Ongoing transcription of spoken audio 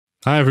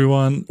Hi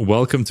everyone,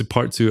 welcome to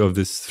part 2 of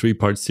this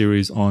 3-part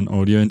series on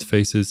audio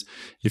interfaces.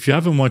 If you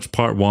haven't watched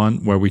part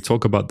 1, where we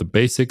talk about the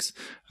basics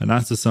and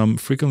answer some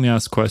frequently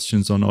asked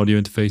questions on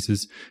audio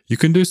interfaces, you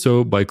can do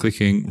so by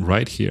clicking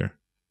right here.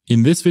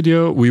 In this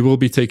video, we will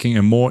be taking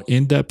a more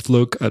in-depth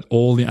look at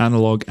all the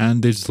analog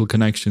and digital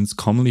connections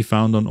commonly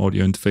found on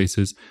audio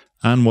interfaces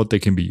and what they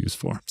can be used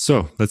for.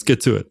 So let's get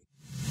to it.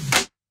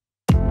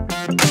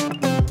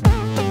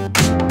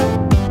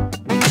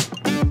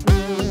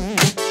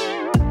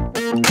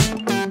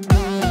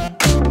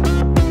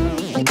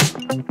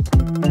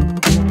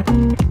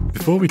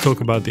 Before we talk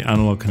about the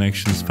analog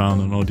connections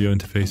found on audio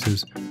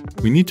interfaces,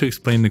 we need to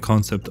explain the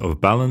concept of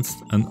balanced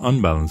and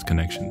unbalanced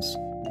connections.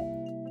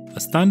 A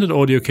standard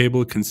audio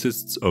cable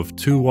consists of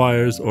 2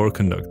 wires or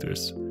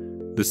conductors: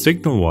 the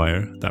signal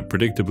wire that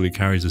predictably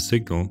carries a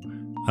signal,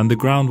 and the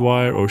ground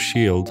wire or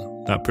shield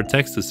that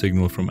protects the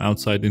signal from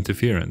outside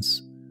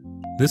interference.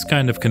 This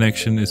kind of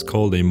connection is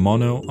called a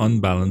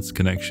mono-unbalanced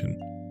connection.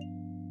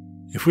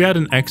 If we add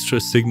an extra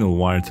signal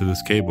wire to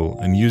this cable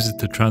and use it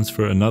to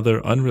transfer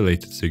another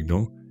unrelated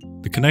signal,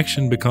 the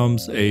connection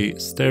becomes a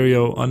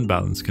stereo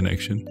unbalanced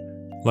connection,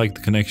 like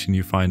the connection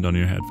you find on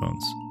your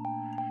headphones.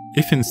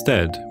 If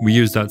instead we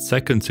use that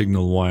second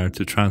signal wire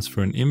to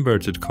transfer an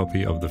inverted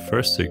copy of the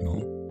first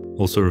signal,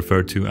 also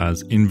referred to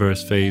as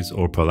inverse phase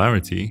or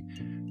polarity,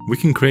 we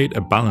can create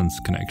a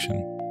balanced connection.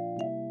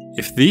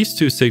 If these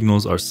 2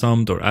 signals are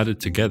summed or added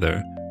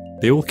together,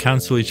 they will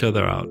cancel each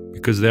other out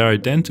because they are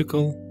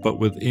identical but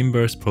with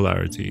inverse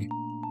polarity.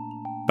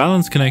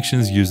 Balanced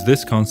connections use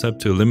this concept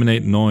to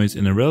eliminate noise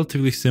in a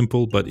relatively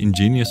simple but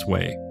ingenious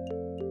way.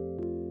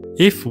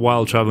 If,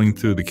 while traveling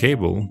through the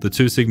cable, the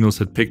 2 signals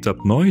had picked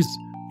up noise,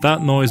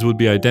 that noise would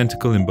be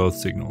identical in both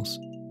signals.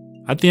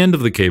 At the end of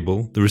the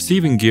cable, the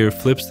receiving gear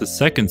flips the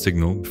second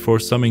signal before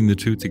summing the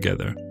 2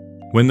 together.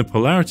 When the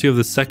polarity of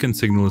the second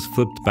signal is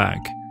flipped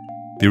back,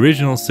 the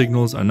original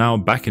signals are now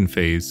back in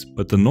phase,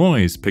 but the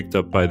noise picked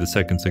up by the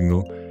second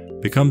signal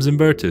becomes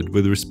inverted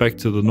with respect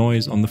to the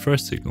noise on the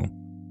first signal.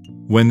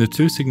 When the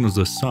 2 signals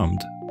are summed,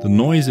 the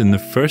noise in the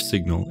first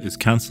signal is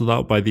cancelled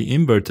out by the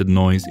inverted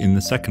noise in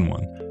the second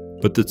one,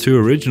 but the 2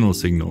 original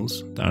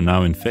signals, that are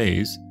now in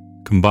phase,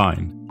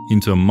 combine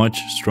into a much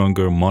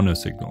stronger mono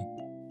signal.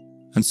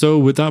 And so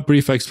with that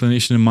brief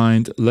explanation in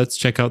mind, let's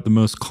check out the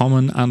most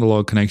common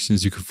analog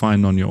connections you can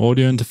find on your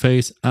audio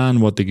interface and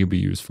what they can be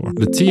used for.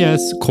 The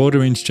TS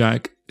 1/4"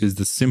 jack is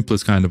the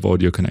simplest kind of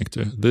audio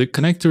connector. The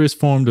connector is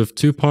formed of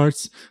 2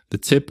 parts, the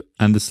tip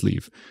and the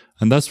sleeve,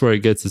 and that's where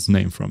it gets its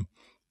name from.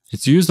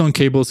 It's used on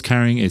cables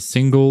carrying a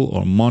single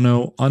or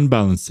mono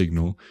unbalanced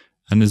signal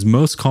and is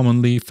most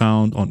commonly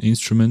found on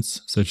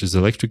instruments such as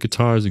electric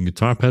guitars and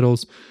guitar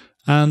pedals,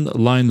 and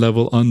line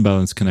level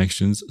unbalanced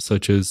connections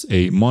such as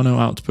a mono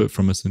output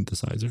from a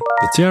synthesizer.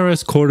 The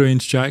TRS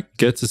 1/4" jack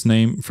gets its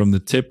name from the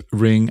tip,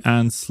 ring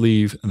and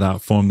sleeve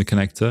that form the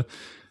connector.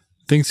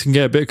 Things can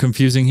get a bit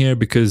confusing here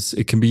because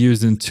it can be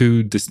used in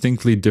 2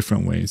 distinctly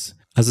different ways.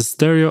 As a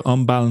stereo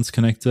unbalanced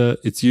connector,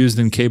 it's used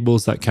in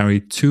cables that carry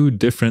 2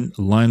 different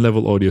line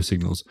level audio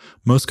signals,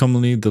 most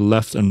commonly the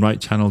left and right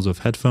channels of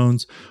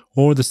headphones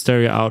or the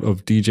stereo out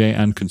of DJ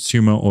and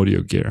consumer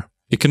audio gear.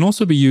 It can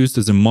also be used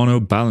as a mono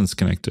balanced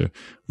connector,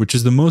 which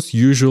is the most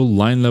usual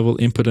line level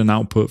input and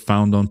output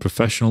found on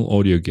professional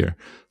audio gear,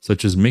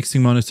 such as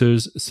mixing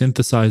monitors,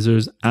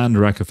 synthesizers, and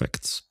rack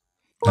effects.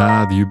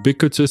 The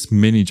ubiquitous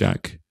mini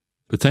jack.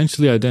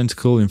 Potentially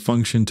identical in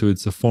function to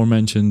its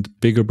aforementioned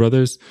bigger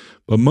brothers,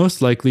 but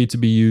most likely to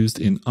be used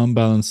in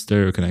unbalanced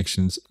stereo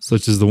connections,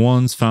 such as the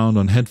ones found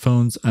on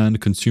headphones and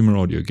consumer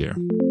audio gear.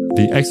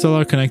 The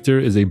XLR connector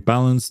is a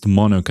balanced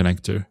mono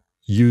connector,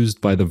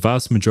 used by the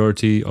vast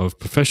majority of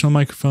professional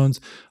microphones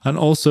and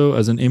also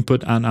as an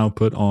input and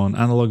output on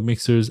analog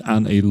mixers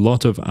and a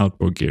lot of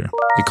outboard gear.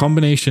 A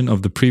combination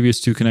of the previous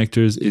 2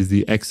 connectors is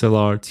the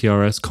XLR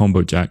TRS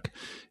combo jack.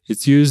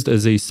 It's used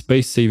as a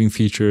space-saving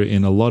feature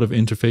in a lot of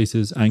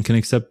interfaces and can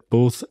accept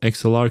both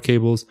XLR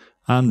cables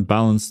and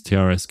balanced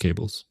TRS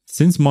cables.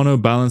 Since mono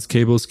balanced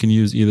cables can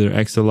use either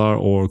XLR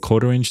or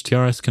 1/4"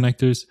 TRS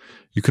connectors,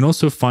 you can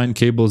also find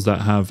cables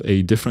that have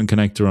a different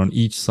connector on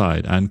each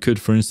side and could,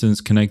 for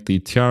instance, connect the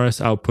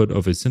TRS output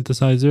of a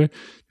synthesizer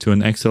to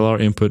an XLR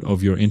input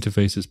of your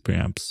interface's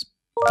preamps.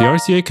 The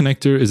RCA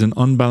connector is an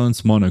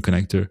unbalanced mono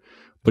connector,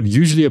 but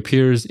usually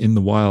appears in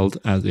the wild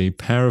as a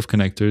pair of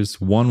connectors,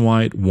 1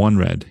 white, 1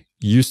 red,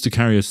 used to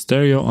carry a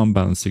stereo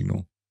unbalanced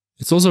signal.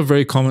 It's also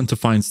very common to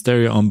find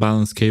stereo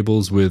unbalanced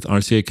cables with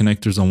RCA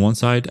connectors on one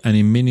side and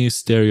a mini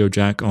stereo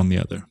jack on the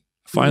other.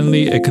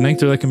 Finally, a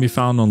connector that can be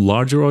found on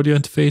larger audio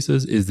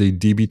interfaces is the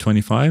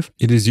DB25.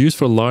 It is used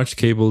for large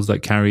cables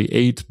that carry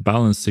 8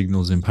 balanced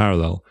signals in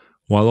parallel,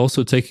 while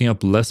also taking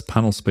up less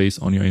panel space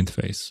on your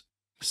interface.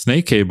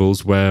 Snake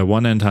cables, where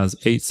one end has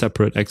 8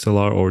 separate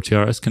XLR or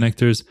TRS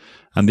connectors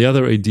and the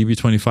other a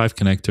DB25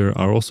 connector,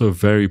 are also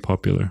very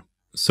popular.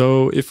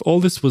 So if all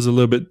this was a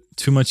little bit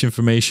too much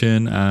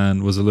information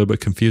and was a little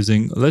bit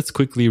confusing, let's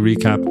quickly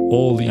recap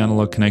all the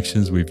analog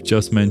connections we've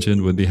just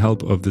mentioned with the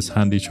help of this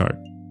handy chart.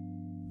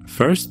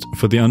 First,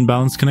 for the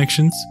unbalanced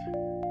connections,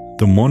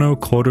 the mono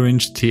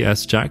 1/4"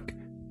 TS jack,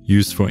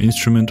 used for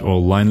instrument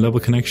or line level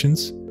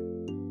connections,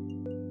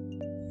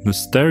 the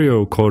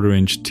stereo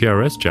 1/4"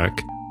 TRS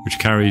jack, which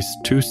carries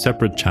two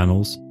separate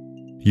channels,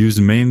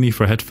 used mainly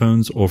for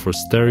headphones or for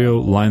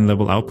stereo line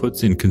level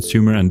outputs in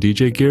consumer and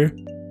DJ gear,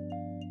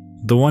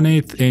 the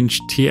 1/8"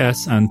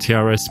 TS and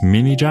TRS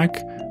mini jack,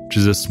 which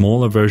is a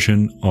smaller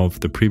version of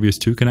the previous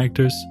two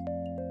connectors,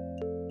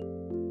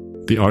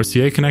 the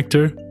RCA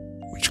connector,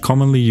 which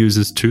commonly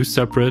uses two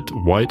separate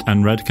white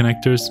and red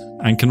connectors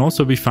and can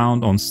also be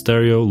found on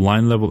stereo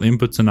line level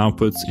inputs and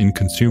outputs in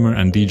consumer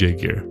and DJ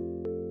gear.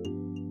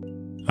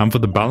 And for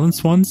the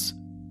balanced ones,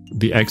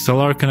 the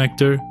XLR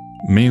connector,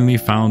 mainly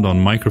found on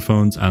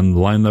microphones and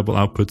line level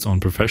outputs on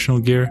professional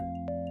gear,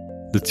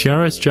 the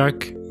TRS jack,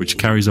 which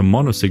carries a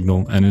mono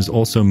signal and is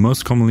also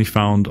most commonly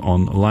found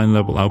on line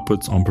level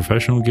outputs on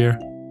professional gear,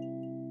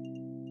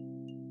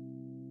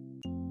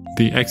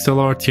 the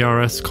XLR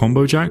TRS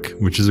combo jack,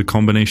 which is a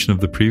combination of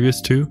the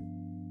previous two,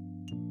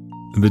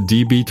 the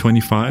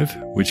DB25,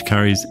 which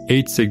carries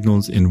 8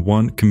 signals in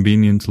one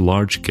convenient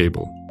large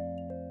cable.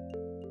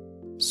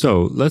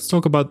 So let's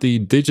talk about the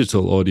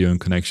digital audio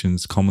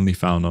connections commonly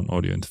found on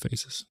audio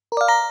interfaces.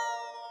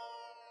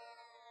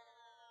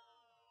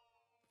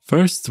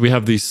 First, we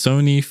have the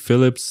Sony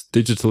Philips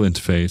Digital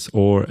Interface,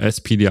 or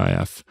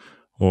SPDIF,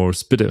 or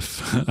SPDIF,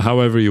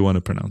 however you want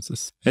to pronounce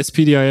this.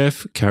 SPDIF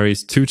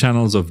carries 2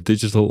 channels of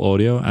digital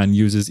audio and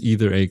uses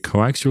either a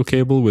coaxial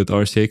cable with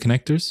RCA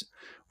connectors,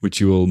 which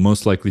you will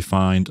most likely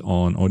find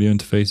on audio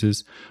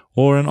interfaces,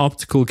 or an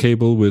optical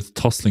cable with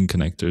Toslink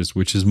connectors,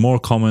 which is more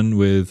common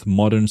with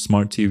modern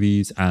smart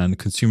TVs and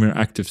consumer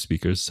active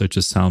speakers such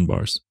as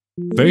soundbars.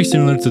 Very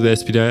similar to the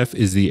SPDIF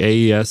is the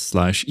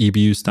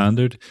AES/EBU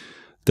standard.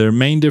 Their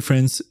main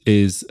difference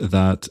is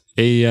that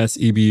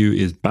AES-EBU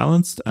is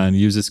balanced and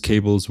uses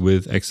cables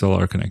with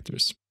XLR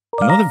connectors.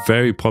 Another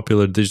very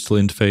popular digital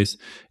interface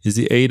is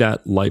the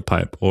ADAT light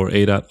pipe, or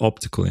ADAT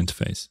optical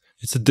interface.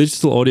 It's a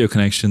digital audio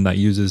connection that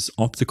uses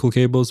optical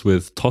cables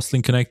with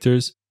Toslink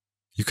connectors.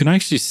 You can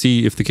actually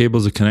see if the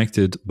cables are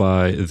connected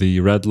by the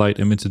red light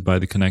emitted by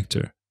the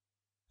connector.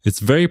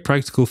 It's very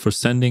practical for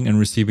sending and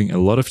receiving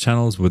a lot of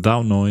channels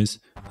without noise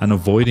and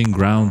avoiding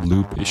ground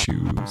loop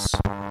issues,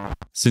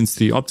 since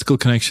the optical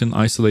connection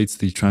isolates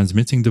the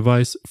transmitting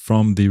device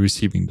from the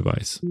receiving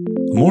device.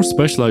 A more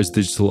specialized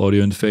digital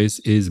audio interface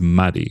is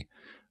MADI.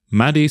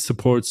 MADI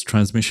supports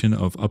transmission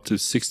of up to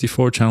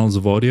 64 channels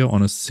of audio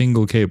on a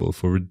single cable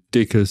for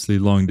ridiculously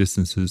long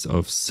distances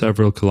of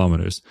several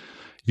kilometers,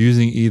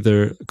 using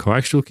either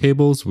coaxial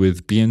cables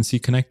with BNC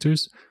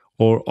connectors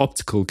or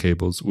optical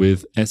cables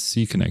with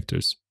SC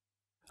connectors.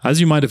 As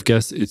you might have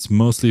guessed, it's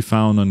mostly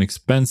found on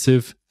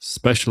expensive,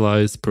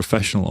 specialized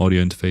professional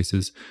audio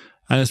interfaces,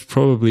 and it's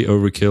probably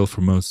overkill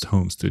for most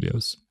home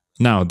studios.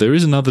 Now, there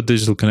is another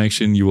digital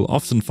connection you will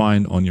often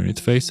find on your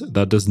interface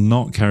that does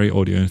not carry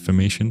audio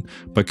information,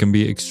 but can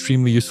be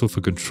extremely useful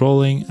for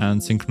controlling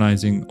and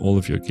synchronizing all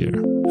of your gear.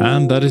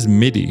 And that is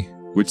MIDI,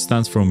 which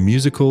stands for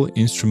Musical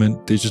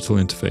Instrument Digital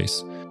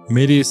Interface.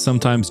 MIDI is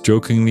sometimes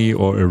jokingly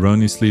or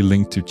erroneously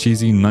linked to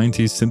cheesy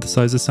 90s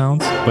synthesizer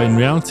sounds, but in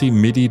reality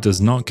MIDI does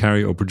not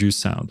carry or produce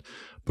sound,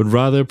 but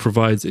rather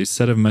provides a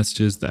set of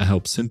messages that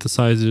help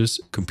synthesizers,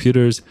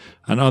 computers,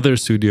 and other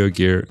studio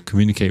gear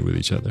communicate with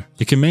each other.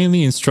 It can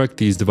mainly instruct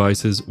these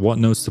devices what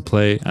notes to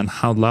play and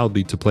how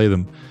loudly to play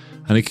them,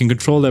 and it can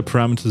control their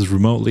parameters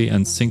remotely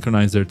and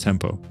synchronize their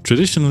tempo.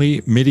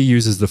 Traditionally, MIDI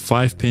uses the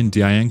 5-pin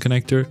DIN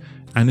connector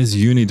and is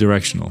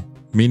unidirectional,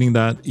 meaning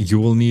that you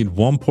will need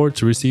one port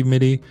to receive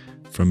MIDI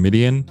from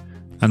MIDI in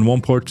and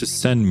one port to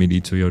send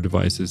MIDI to your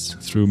devices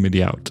through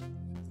MIDI out.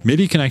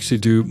 MIDI can actually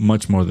do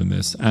much more than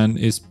this and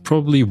is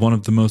probably one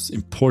of the most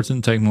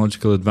important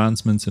technological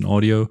advancements in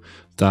audio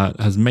that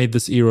has made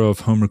this era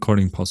of home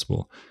recording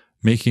possible,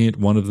 making it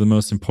one of the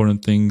most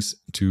important things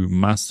to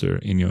master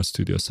in your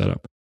studio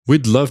setup.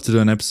 We'd love to do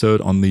an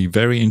episode on the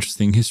very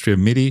interesting history of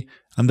MIDI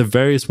and the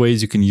various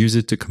ways you can use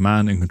it to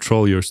command and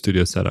control your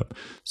studio setup.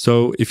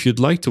 So if you'd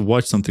like to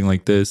watch something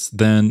like this,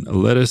 then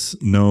let us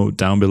know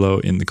down below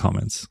in the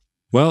comments.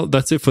 Well,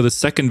 that's it for the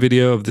second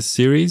video of this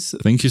series.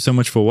 Thank you so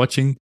much for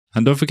watching.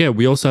 And don't forget,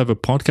 we also have a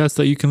podcast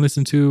that you can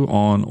listen to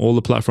on all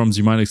the platforms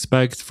you might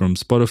expect, from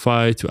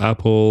Spotify to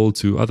Apple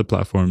to other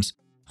platforms.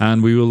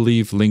 And we will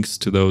leave links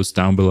to those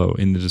down below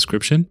in the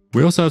description.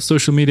 We also have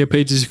social media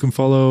pages you can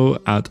follow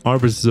at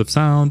Arbiters of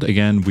Sound.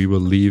 Again, we will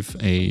leave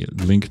a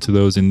link to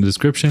those in the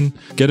description.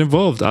 Get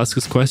involved, ask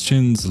us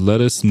questions,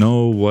 let us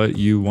know what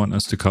you want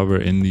us to cover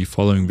in the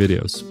following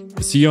videos.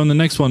 See you on the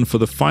next one for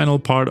the final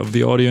part of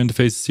the audio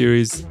interface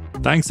series.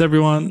 Thanks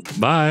everyone,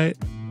 bye!